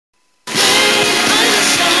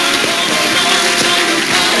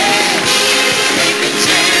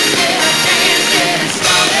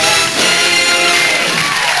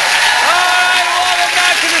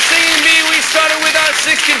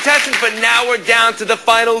we're down to the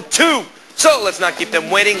final two. So let's not keep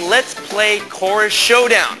them waiting. Let's play Chorus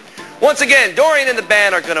Showdown. Once again, Dorian and the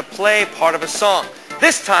band are going to play part of a song.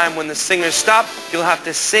 This time, when the singers stop, you'll have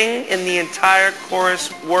to sing in the entire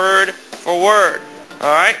chorus word for word.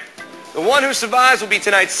 All right? The one who survives will be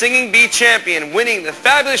tonight's Singing Bee champion, winning the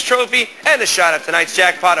fabulous trophy and a shot at tonight's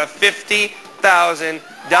jackpot of $50,000.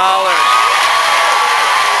 All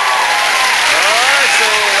right, so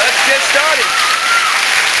let's get started.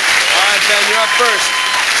 All right, Ben, you're up first.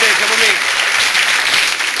 Jay, come with me.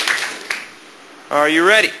 Are you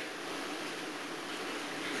ready?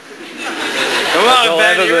 Come on,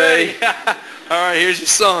 Ben, you ready? All right, here's your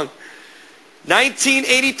song.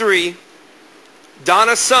 1983,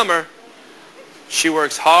 Donna Summer, She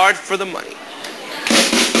Works Hard for the Money. 9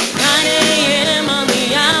 a.m. on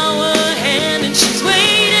the hour hand, and she's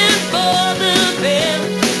waiting for the bell.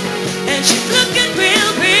 And she's looking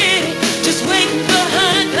real pretty, just waiting for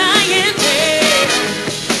her clientele.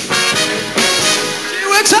 She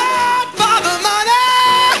works hard for the money.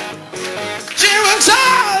 She works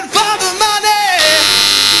hard for the money.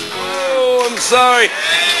 Oh, I'm sorry.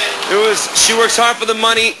 It was She Works Hard for the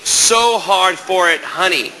Money, So Hard for It,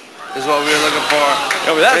 Honey, is what we were looking for.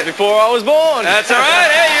 Yeah, but that's before I was born. That's all right.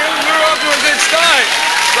 Hey, you were off to a good start.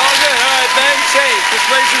 It's all good. All right, Ben, Shane, this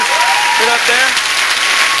place is good up there.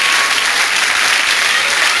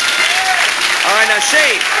 All right, now,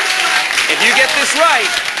 Shane, if you get this right,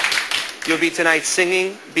 you'll be tonight's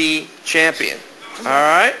Singing Bee champion. All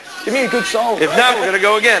right? Give me a good song. If not, we're going to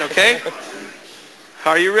go again, okay?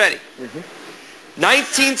 Are you ready?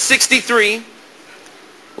 1963,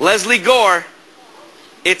 Leslie Gore,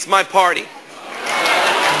 It's My Party.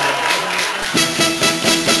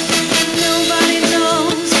 Nobody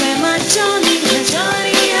knows where my Johnny has gone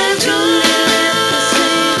at the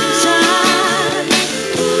same time.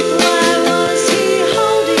 Why was he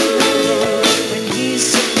holding her when he's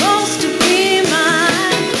supposed to be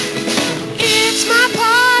mine? It's my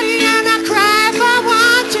party and I cry if I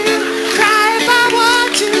want to. Cry if I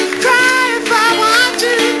want to. Cry if I want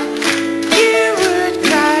to. You would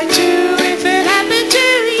cry too if it happened to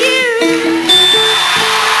you.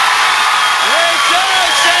 Great job,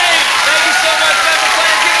 Shane. Thank you so much, Ben, for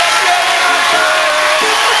playing. Give it up, Shane.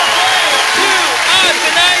 You are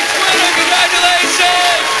tonight's winner.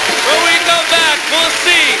 Congratulations. When we come back, we'll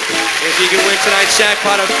see if you can win tonight's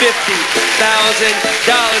jackpot of $50,000.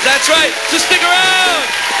 That's right. So stick around.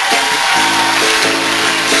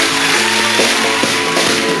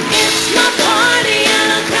 It's my party.